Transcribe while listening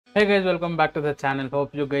Hey guys, welcome back to the channel.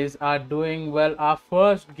 Hope you guys are doing well. Our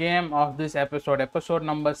first game of this episode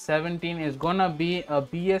number 17, is gonna be a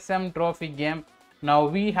BSM trophy game. Now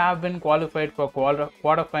we have been qualified for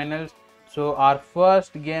quarterfinals, so our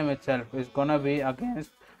first game itself is gonna be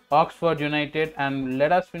against Oxford United. And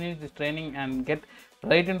let us finish this training and get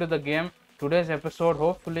right into the game. Today's episode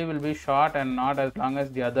hopefully will be short and not as long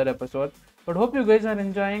as the other episodes, but hope you guys are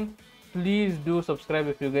enjoying. Please do subscribe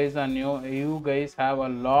if you guys are new. You guys have a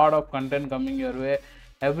lot of content coming your way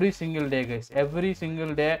every single day, guys. Every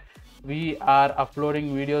single day we are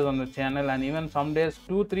uploading videos on the channel, and even some days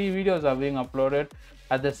 2-3 videos are being uploaded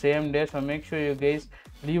at the same day. So make sure you guys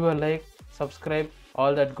leave a like, subscribe,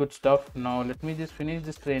 all that good stuff. Now let me just finish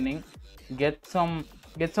this training, get some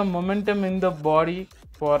momentum in the body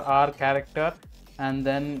for our character, and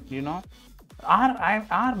then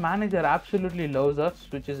our manager absolutely loves us,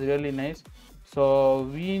 which is really nice. So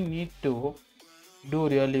we need to do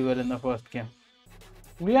really well in the first game.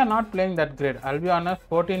 We are not playing that great, I'll be honest.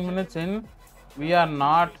 14 minutes in, we are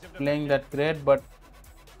not playing that great, but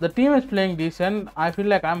the team is playing decent. I feel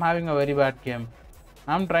like I'm having a very bad game.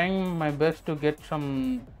 I'm trying my best to get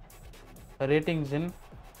some ratings in.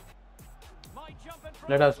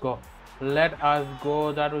 Let us go. That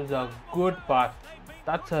was a good pass.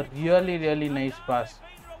 That's a really nice pass.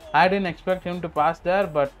 I didn't expect him to pass there,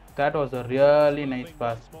 but that was a really nice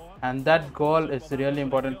pass. And that goal is really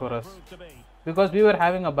important for us, because we were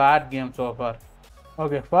having a bad game so far.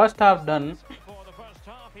 Okay, first half done.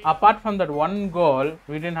 Apart from that one goal,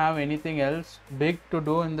 we didn't have anything else big to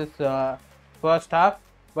do in this first half,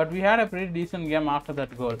 but we had a pretty decent game after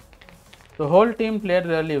that goal. The whole team played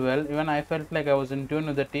really well. Even I felt like I was in tune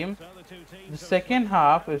with the team. The second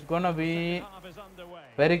half is going to be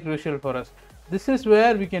very crucial for us. This is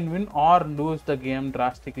where we can win or lose the game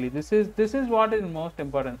drastically. This is what is most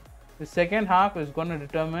important. The second half is going to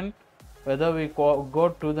determine whether we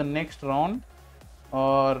go to the next round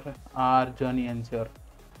or our journey ends here.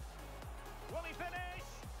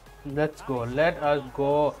 Let's go. Let us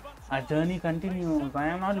go. Our journey continues. I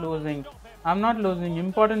am not losing. I'm not losing.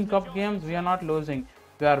 Important cup games, we are not losing.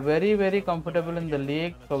 We are very comfortable in the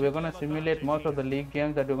league. So we're going to simulate most of the league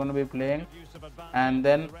games that we're going to be playing. And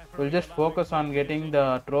then we'll just focus on getting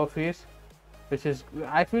the trophies, which is,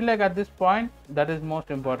 I feel like at this point, that is most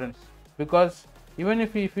important. Because even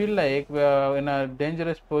if we feel like we're in a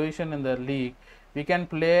dangerous position in the league, we can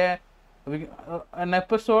play an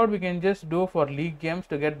episode we can just do for league games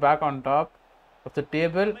to get back on top of the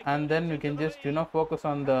table, and then we can just focus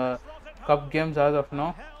on the cup games as of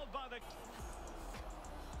now.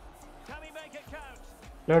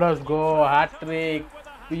 Let us go. Hat trick.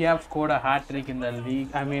 We have scored a hat trick in the league,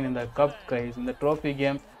 I mean in the cup, guys. In the trophy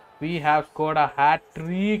game we have scored a hat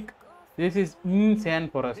trick. This is insane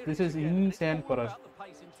for us.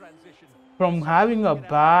 From having a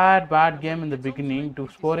bad game in the beginning to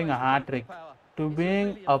scoring a hat trick to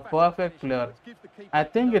being a perfect player. I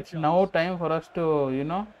think it's now time for us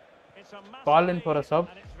to call in for a sub.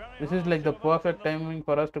 This is like the perfect timing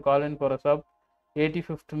for us to call in for a sub.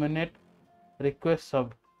 85th minute, request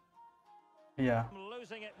sub. Yeah,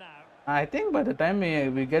 I think by the time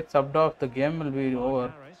we get subbed off, the game will be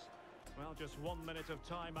over.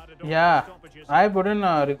 Yeah, I put in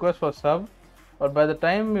a request for sub, but by the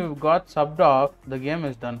time we got subbed off, the game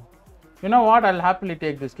is done. You know what? I'll happily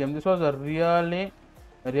take this game. This was a really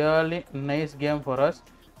nice game for us.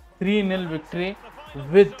 3-0 victory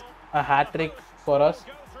with a hat trick for us.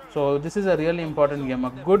 So this is a really important game.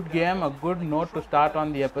 A good game, a good note to start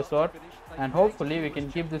on the episode. And hopefully we can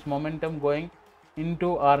keep this momentum going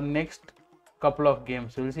into our next couple of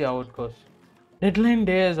games. We'll see how it goes. Deadline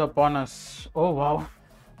day is upon us. Oh wow.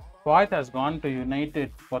 Foyth has gone to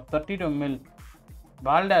United for 32 mil.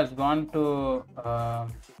 Balde has gone to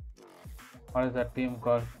what is that team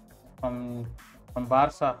called, from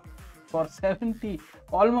Barca for 70,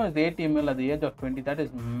 almost 80 mil at the age of 20. That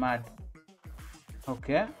is mad.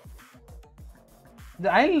 Okay,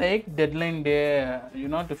 I like deadline day,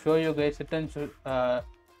 to show you guys, sit and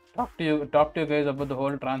talk to you guys about the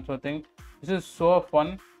whole transfer thing. This is so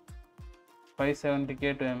fun.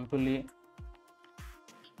 570k to Empoli.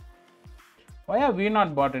 Why have we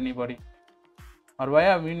not bought anybody, or why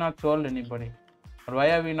have we not sold anybody, or why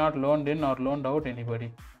have we not loaned in or loaned out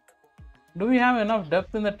anybody? Do we have enough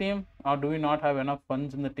depth in the team, or do we not have enough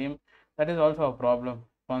funds in the team? That is also a problem.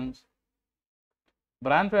 Funds.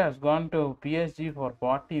 Branthwaite has gone to PSG for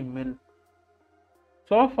 40 mil.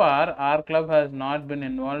 So far, our club has not been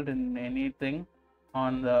involved in anything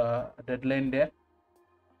on the deadline day.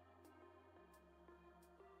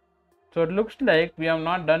 So it looks like we have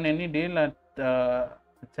not done any deal at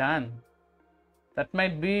Chan. That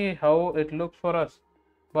might be how it looks for us.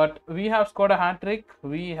 But we have scored a hat trick.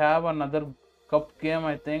 We have another cup game,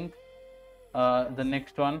 I think. The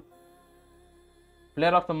next one.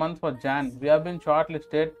 Player of the month for Jan. We have been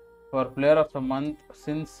shortlisted for player of the month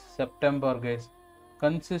since September, guys.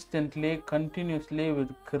 Consistently, continuously, with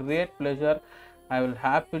great pleasure. I will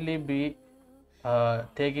happily be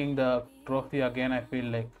taking the trophy again, I feel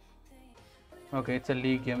like. Okay, it's a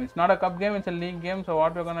league game. It's not a cup game, it's a league game. So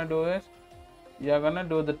what we're gonna do is we are gonna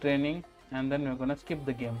do the training and then we're gonna skip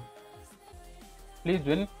the game. Please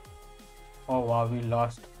win. Oh wow, we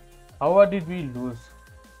lost. How did we lose?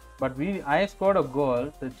 But I scored a goal,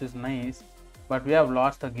 which is nice, but we have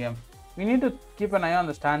lost the game. We need to keep an eye on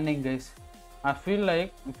the standing, guys. I feel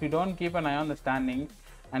like if we don't keep an eye on the standing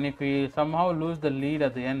and if we somehow lose the lead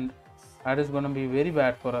at the end, that is going to be very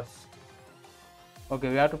bad for us. Okay,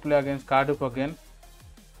 we have to play against Cardiff again.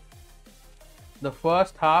 The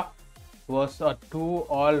first half was a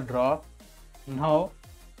 2-all draw. Now,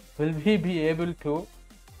 will we be able to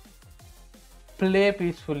play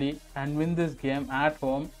peacefully and win this game at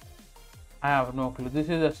home? I have no clue. This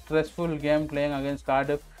is a stressful game playing against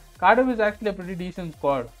Cardiff. Cardiff is actually a pretty decent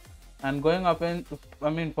squad. And going up in, for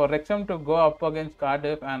WREXHAM to go up against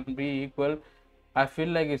Cardiff and be equal, I feel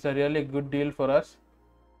like it's a really good deal for us.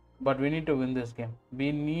 But we need to win this game.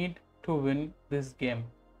 We need to win this game.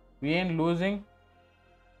 We ain't losing.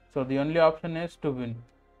 So the only option is to win.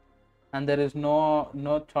 And there is no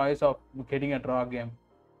choice of getting a draw game.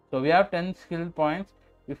 So we have 10 skill points.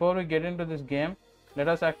 Before we get into this game, let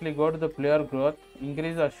us actually go to the player growth,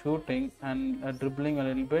 increase our shooting and dribbling a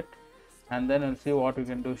little bit, and then we'll see what we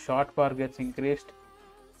can do. Shot bar gets increased,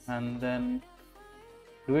 and then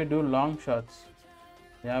do we do long shots?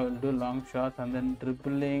 Yeah, we'll do long shots, and then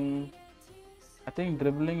dribbling. I think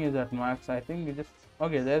dribbling is at max. I think we just,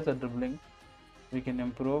 okay, there's a dribbling. We can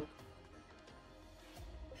improve.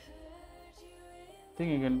 I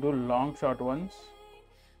think you can do long shot once.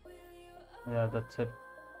 Yeah, that's it.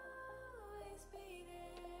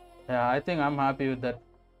 Yeah, I think I'm happy with that.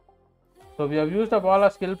 So we have used up all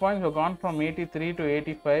our skill points. We've gone from 83 to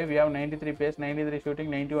 85. We have 93 pace, 93 shooting,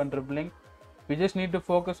 91 dribbling. We just need to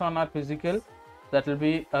focus on our physical. That will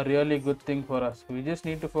be a really good thing for us. We just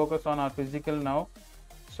need to focus on our physical now.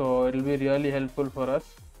 So it will be really helpful for us.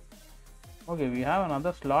 Okay, we have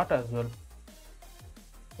another slot as well.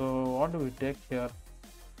 So what do we take here?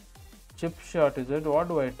 Chip shot, is it? What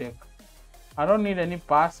do I take? I don't need any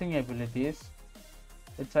passing abilities.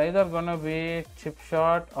 It's either gonna be chip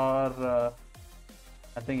shot or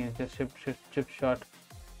I think it's just chip shot.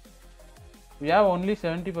 We have only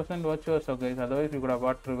 70% virtuoso, guys. Otherwise, we could have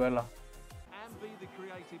got Trivella.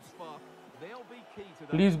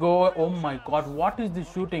 Please go. Oh my god, what is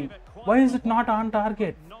this shooting? Why is it not on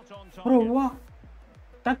target? Bro, what?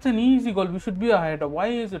 That's an easy goal. We should be ahead. Why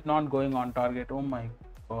is it not going on target? Oh my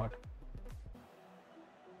god.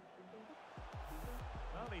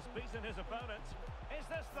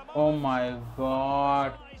 Oh my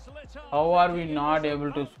god. How are we not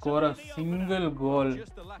able to score a single goal?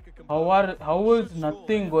 How is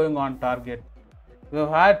nothing going on target? We've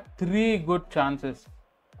had 3 good chances.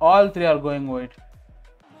 All 3 are going wide.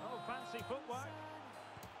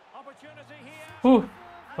 Whew.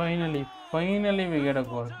 Finally we get a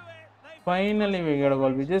goal.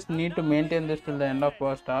 We just need to maintain this till the end of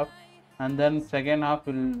first half, and then second half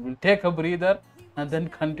we'll take a breather and then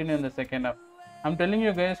continue in the second half. I'm telling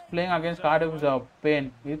you guys, playing against Cardiff is a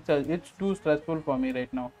pain. It's too stressful for me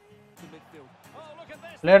right now.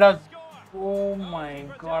 Let us. Oh my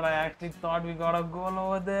god, I actually thought we got a goal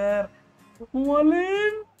over there.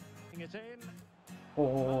 Malin.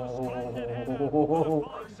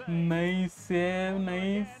 Oh, nice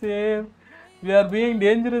save. We are being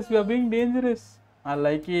dangerous. I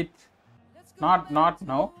like it. Not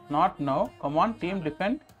now. Come on, team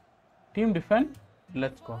defend.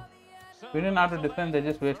 Let's go. We didn't have to defend, they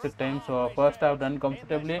just wasted time. So first half done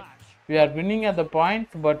comfortably. We are winning at the point,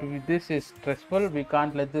 but this is stressful. We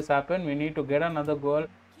can't let this happen. We need to get another goal,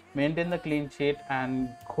 maintain the clean sheet,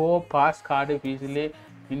 and go past Cardiff easily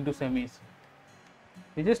into semis.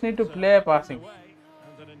 We just need to play passing.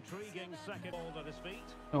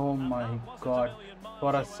 Oh my god.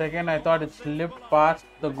 For a second I thought it slipped past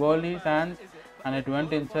the goalie's hands and it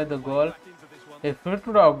went inside the goal. If it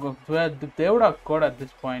would have, they would have scored at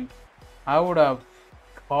this point, I would have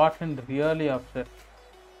gotten really upset.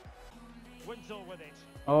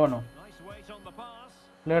 Oh no.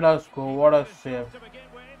 Let us go. What a save.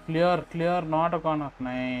 Clear, not a corner.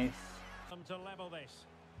 Nice.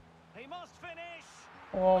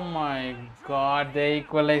 Oh my god, they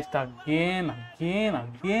equalized again.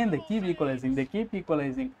 They keep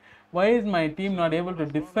equalizing. Why is my team not able to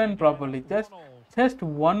defend properly? Just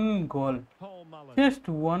one goal. Just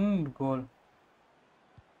one goal.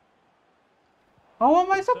 How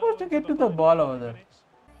am I supposed to get to the ball over there?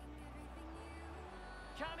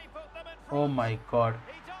 Oh my god.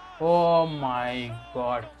 Oh my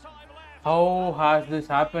god. How has this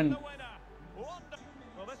happened?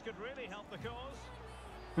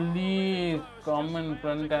 Please come in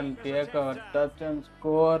front and take a touch and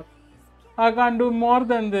score. I can't do more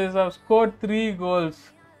than this. I've scored 3 goals.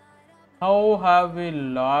 How have we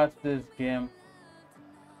lost this game?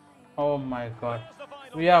 Oh my god.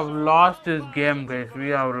 We have lost this game, guys. We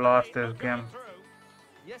have lost this game.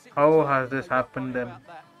 How has this happened then?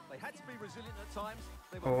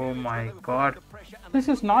 Oh my god. This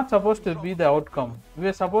is not supposed to be the outcome. We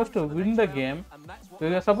are supposed to win the game. We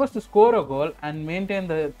are supposed to score a goal and maintain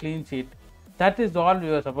the clean sheet. That is all we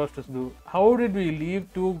were supposed to do. How did we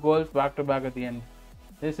leave 2 goals back to back at the end?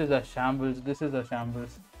 This is a shambles. This is a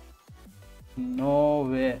shambles. No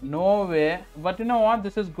way. No way. But you know what?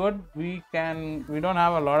 This is good. We don't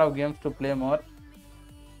have a lot of games to play more.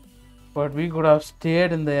 But we could have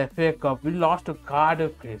stayed in the FA Cup. We lost to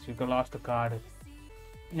Cardiff, guys. We lost to Cardiff.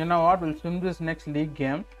 You know what? We'll swim this next league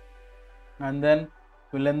game. And then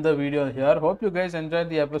we'll end the video here. Hope you guys enjoyed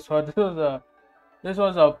the episode. This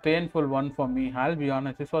was a painful one for me. I'll be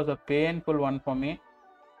honest. This was a painful one for me.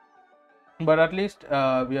 But at least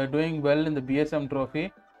we are doing well in the BSM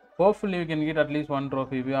trophy. Hopefully we can get at least 1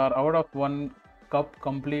 trophy. We are out of 1 cup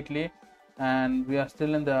completely. And we are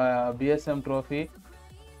still in the BSM trophy.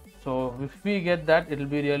 So if we get that, it will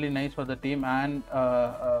be really nice for the team. And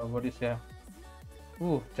what do you say?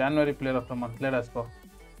 Ooh, January player of the month. Let us go.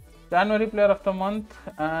 January player of the month.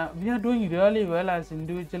 We are doing really well as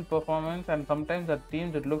individual performance, and sometimes the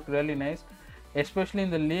teams it looks really nice, especially in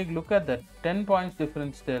the league. Look at that, 10 points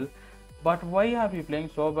difference still. But why are we playing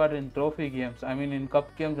so bad in trophy games? I mean in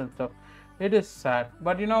cup games and stuff. It is sad.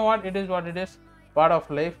 But you know what? It is what it is. Part of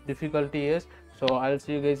life. Difficulty is. So I'll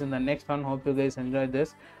see you guys in the next one. Hope you guys enjoyed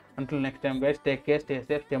this. Until next time, guys, take care, stay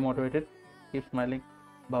safe, stay motivated, keep smiling.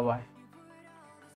 Bye bye.